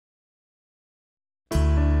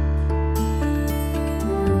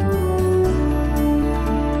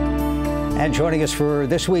And joining us for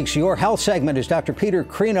this week's Your Health segment is Dr. Peter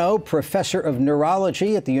Crino, professor of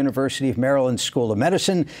neurology at the University of Maryland School of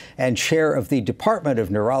Medicine and chair of the Department of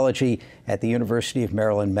Neurology at the University of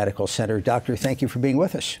Maryland Medical Center. Doctor, thank you for being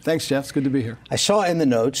with us. Thanks, Jeff. It's good to be here. I saw in the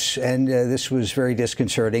notes, and this was very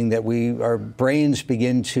disconcerting, that our brains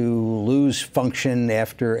begin to lose function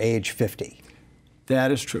after age 50.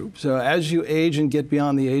 That is true. So as you age and get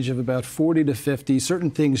beyond the age of about 40 to 50, certain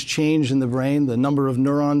things change in the brain. The number of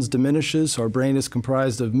neurons diminishes. Our brain is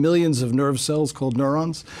comprised of millions of nerve cells called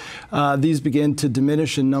neurons. These begin to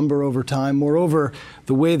diminish in number over time. Moreover,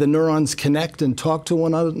 the way the neurons connect and talk to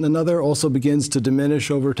one another also begins to diminish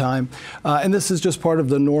over time. And this is just part of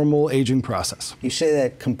the normal aging process. You say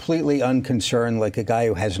that completely unconcerned, like a guy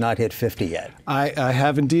who has not hit 50 yet. I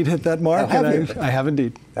have indeed hit that mark. Oh, have you? I have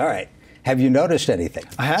indeed. All right. Have you noticed anything?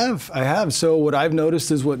 I have. So what I've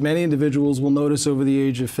noticed is what many individuals will notice over the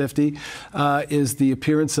age of 50 is the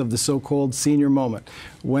appearance of the so-called senior moment,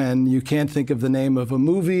 when you can't think of the name of a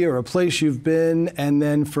movie or a place you've been, and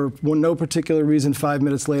then for no particular reason, 5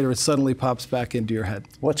 minutes later, it suddenly pops back into your head.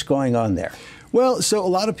 What's going on there? Well, so a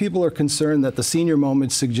lot of people are concerned that the senior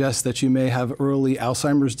moment suggests that you may have early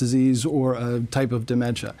Alzheimer's disease or a type of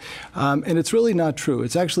dementia. And it's really not true.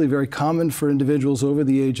 It's actually very common for individuals over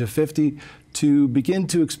the age of 50 to begin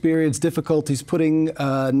to experience difficulties putting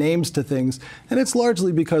names to things. And it's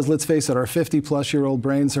largely because, let's face it, our 50-plus-year-old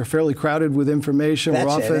brains are fairly crowded with information.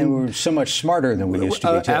 That's it. And we're so much smarter than we used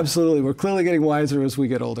to be, too. Absolutely. We're clearly getting wiser as we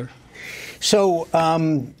get older. So,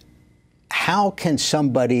 how can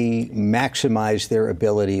somebody maximize their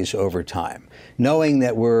abilities over time? Knowing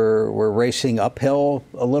that we're racing uphill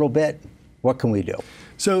a little bit, what can we do?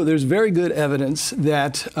 So there's very good evidence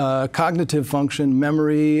that cognitive function,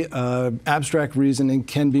 memory, abstract reasoning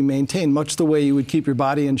can be maintained much the way you would keep your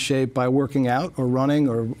body in shape by working out or running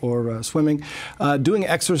or swimming. Doing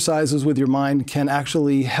exercises with your mind can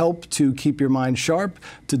actually help to keep your mind sharp,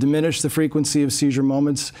 to diminish the frequency of seizure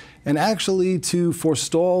moments, and actually to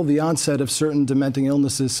forestall the onset of certain dementing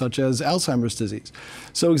illnesses such as Alzheimer's disease.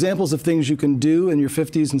 So examples of things you can do in your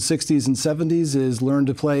 50s and 60s and 70s is learn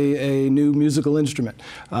to play a new musical instrument,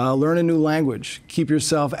 learn a new language, keep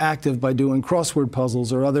yourself active by doing crossword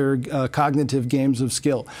puzzles or other cognitive games of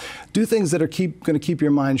skill. Do things that are going to keep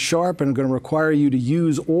your mind sharp and are going to require you to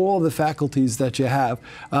use all the faculties that you have.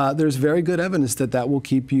 There's very good evidence that that will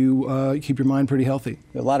keep your mind pretty healthy.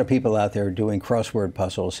 A lot of people out there doing crossword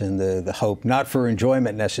puzzles in the hope, not for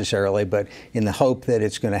enjoyment necessarily, but in the hope that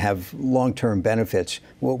it's going to have long-term benefits.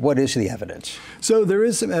 What is the evidence? So there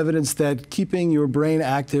is some evidence that keeping your brain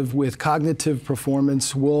active with cognitive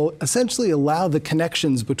performance will essentially allow the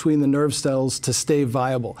connections between the nerve cells to stay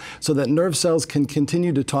viable, so that nerve cells can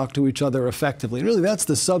continue to talk to each other effectively. And really, that's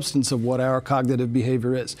the substance of what our cognitive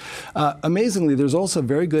behavior is. Amazingly, there's also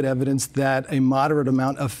very good evidence that a moderate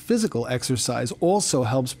amount of physical exercise also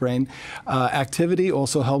helps brain activity,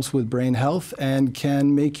 also helps with brain health, and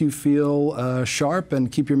can make you feel sharp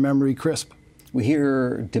and keep your memory crisp. We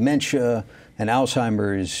hear dementia and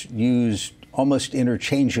Alzheimer's used almost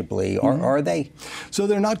interchangeably. Are they? So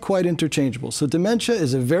they're not quite interchangeable. So dementia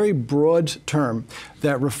is a very broad term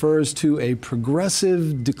that refers to a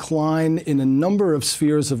progressive decline in a number of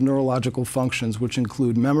spheres of neurological functions, which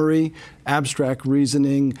include memory, abstract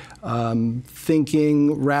reasoning,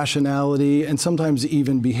 thinking, rationality, and sometimes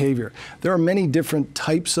even behavior. There are many different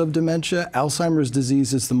types of dementia. Alzheimer's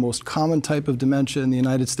disease is the most common type of dementia in the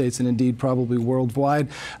United States and indeed probably worldwide,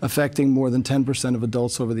 affecting more than 10% of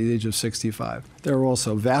adults over the age of 65. There are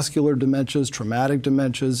also vascular dementias, traumatic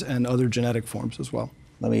dementias, and other genetic forms as well.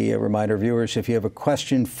 Let me remind our viewers, if you have a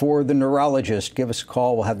question for the neurologist, give us a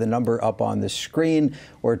call. We'll have the number up on the screen,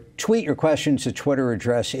 or tweet your questions. The Twitter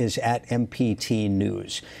address is @MPT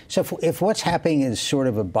News. So if what's happening is sort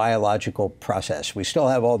of a biological process, we still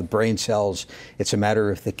have all the brain cells, it's a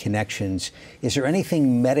matter of the connections, is there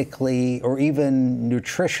anything medically or even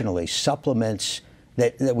nutritionally, supplements,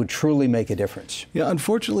 that would truly make a difference? Yeah,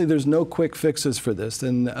 unfortunately, there's no quick fixes for this,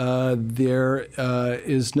 and there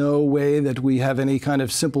is no way that we have any kind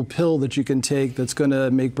of simple pill that you can take that's going to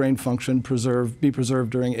make brain function be preserved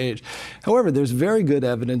during age. However, there's very good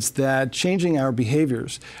evidence that changing our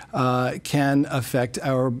behaviors can affect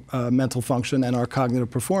our mental function and our cognitive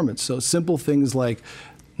performance. So simple things like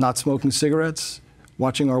not smoking cigarettes,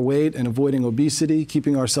 watching our weight and avoiding obesity,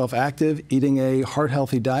 keeping ourselves active, eating a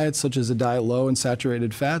heart-healthy diet, such as a diet low in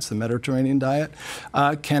saturated fats, the Mediterranean diet,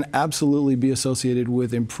 can absolutely be associated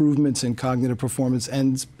with improvements in cognitive performance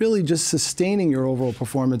and really just sustaining your overall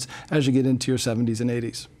performance as you get into your 70s and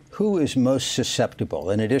 80s. who is most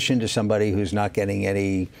susceptible, in addition to somebody who's not getting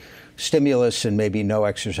any stimulus and maybe no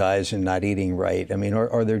exercise and not eating right? I mean,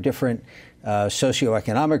 are there different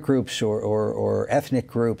socioeconomic groups or ethnic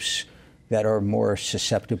groups that are more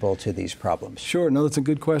susceptible to these problems? Sure. No, that's a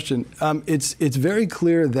good question. It's very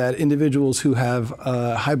clear that individuals who have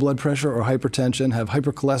high blood pressure or hypertension, have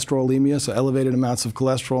hypercholesterolemia, so elevated amounts of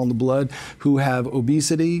cholesterol in the blood, who have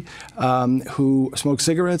obesity, who smoke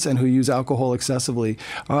cigarettes, and who use alcohol excessively.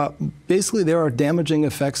 Basically, there are damaging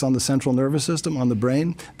effects on the central nervous system, on the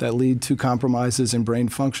brain, that lead to compromises in brain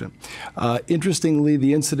function. Interestingly,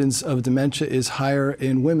 the incidence of dementia is higher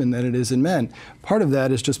in women than it is in men. Part of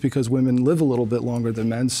that is just because women live a little bit longer than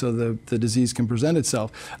men, so the disease can present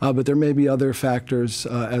itself. But there may be other factors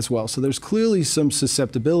as well. So there's clearly some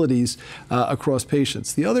susceptibilities across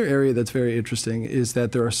patients. The other area that's very interesting is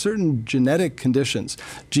that there are certain genetic conditions,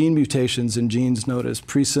 gene mutations in genes known as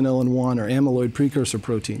presenilin-1 or amyloid precursor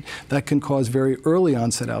protein, that can cause very early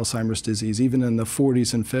onset Alzheimer's disease, even in the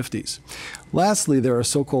 40s and 50s. Lastly, there are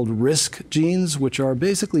so-called risk genes, which are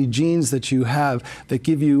basically genes that you have that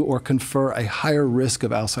give you or confer a higher risk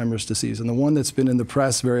of Alzheimer's disease. And the one that's been in the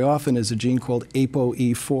press very often is a gene called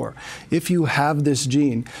ApoE4. If you have this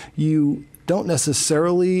gene, you don't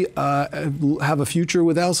necessarily have a future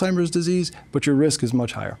with Alzheimer's disease, but your risk is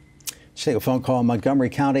much higher. Let's take a phone call in Montgomery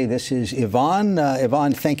County. This is Yvonne.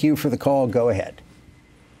 Yvonne, thank you for the call. Go ahead.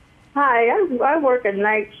 Hi, I work a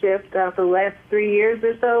night shift for the last 3 years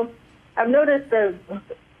or so. I've noticed a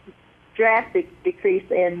drastic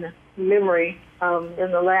decrease in memory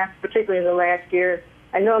particularly in the last year.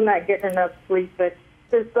 I know I'm not getting enough sleep, but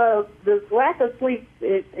does lack of sleep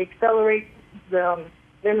accelerate the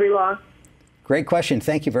memory loss? Great question.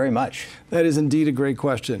 Thank you very much. That is indeed a great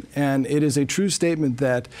question. And it is a true statement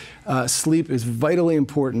that sleep is vitally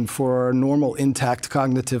important for our normal intact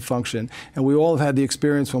cognitive function. And we all have had the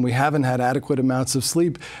experience when we haven't had adequate amounts of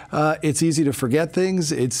sleep. It's easy to forget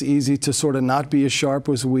things. It's easy to sort of not be as sharp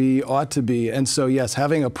as we ought to be. And so, yes,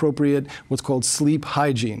 having appropriate what's called sleep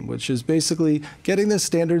hygiene, which is basically getting the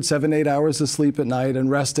standard 7-8 hours of sleep at night and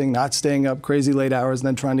resting, not staying up crazy late hours and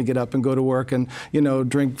then trying to get up and go to work and,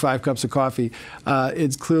 drink 5 cups of coffee.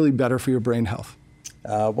 It's clearly better for your brain health.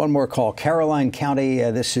 One more call. Caroline County,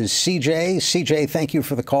 this is CJ. CJ, thank you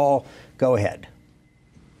for the call. Go ahead.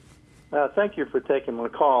 Thank you for taking my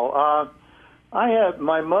call. I have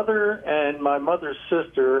my mother and my mother's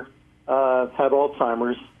sister have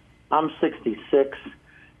Alzheimer's. I'm 66,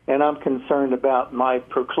 and I'm concerned about my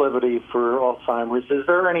proclivity for Alzheimer's. Is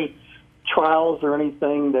there any trials or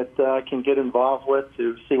anything that I can get involved with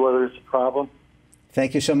to see whether it's a problem?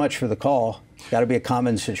 Thank you so much for the call. Got to be a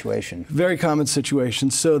common situation. Very common situation.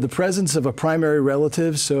 So the presence of a primary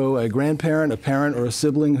relative, so a grandparent, a parent, or a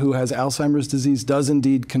sibling who has Alzheimer's disease does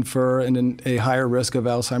indeed confer a higher risk of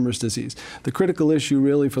Alzheimer's disease. The critical issue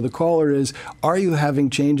really for the caller is, are you having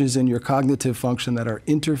changes in your cognitive function that are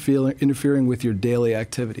interfering with your daily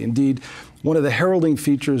activity? Indeed, one of the heralding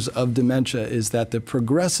features of dementia is that the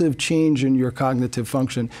progressive change in your cognitive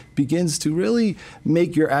function begins to really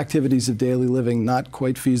make your activities of daily living not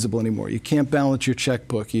quite feasible anymore. You can't balance your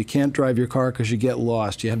checkbook. You can't drive your car because you get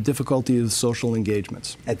lost. You have difficulty with social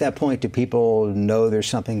engagements. At that point, do people know there's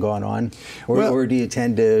something going on? Or do you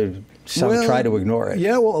tend to try to ignore it?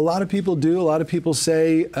 Yeah, well, a lot of people do. A lot of people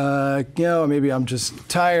say, maybe I'm just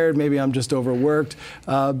tired, maybe I'm just overworked.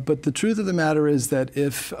 But the truth of the matter is that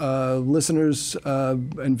if listeners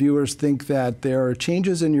and viewers think that there are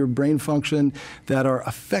changes in your brain function that are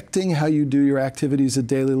affecting how you do your activities of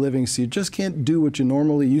daily living, so you just can't do what you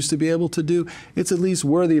normally used to be able to do, it's at least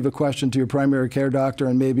worthy of a question to your primary care doctor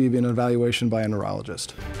and maybe even an evaluation by a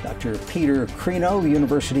neurologist. Dr. Peter Crino,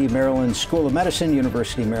 University of Maryland School of Medicine,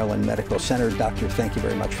 University of Maryland Medical Center. Doctor, thank you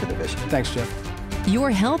very much for the visit. Thanks, Jeff. Your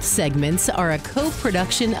health segments are a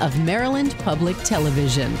co-production of Maryland Public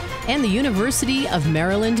Television and the University of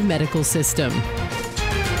Maryland Medical System.